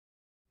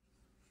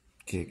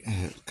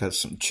Okay, got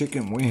some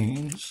chicken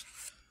wings.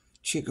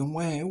 Chicken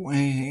wang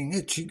wang,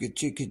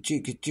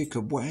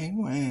 chicka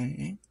wang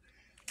wang.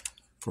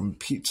 From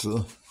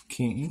Pizza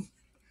King.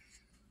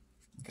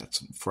 Got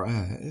some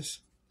fries.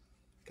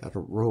 Got a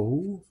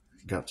roll.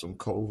 Got some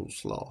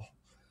coleslaw.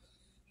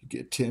 You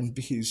get 10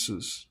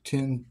 pieces,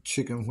 10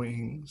 chicken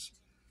wings,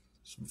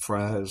 some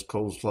fries,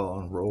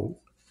 coleslaw, and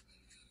roll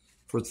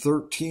for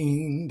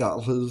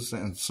 $13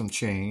 and some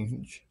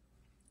change.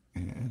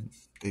 And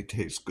they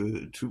taste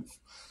good too.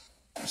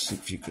 Let's see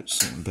if you could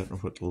see them better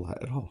with the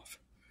light off.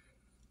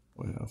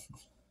 Well,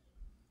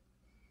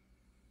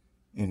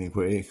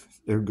 anyway,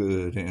 they're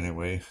good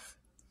anyway.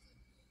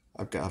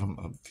 I've got them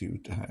a few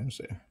times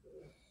there.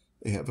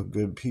 They have a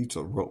good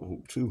pizza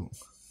roll too.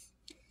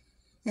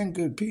 And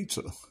good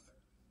pizza.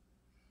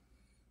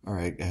 All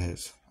right,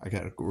 guys, I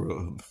got to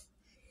grub.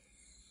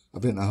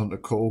 I've been out in the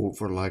cold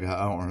for like an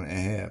hour and a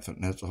half,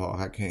 and that's all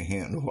I can't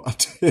handle.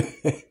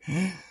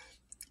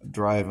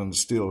 Driving's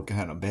still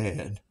kind of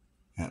bad.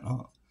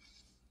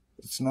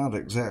 It's not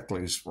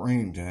exactly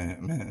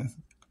springtime, man.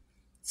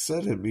 It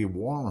said it'd be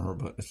warmer,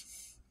 but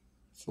it's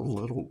a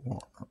little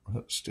warmer,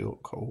 but it's still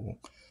cold.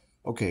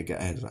 Okay,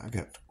 guys, I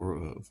got to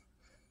grub.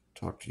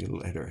 Talk to you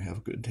later. Have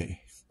a good day.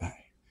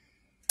 Bye.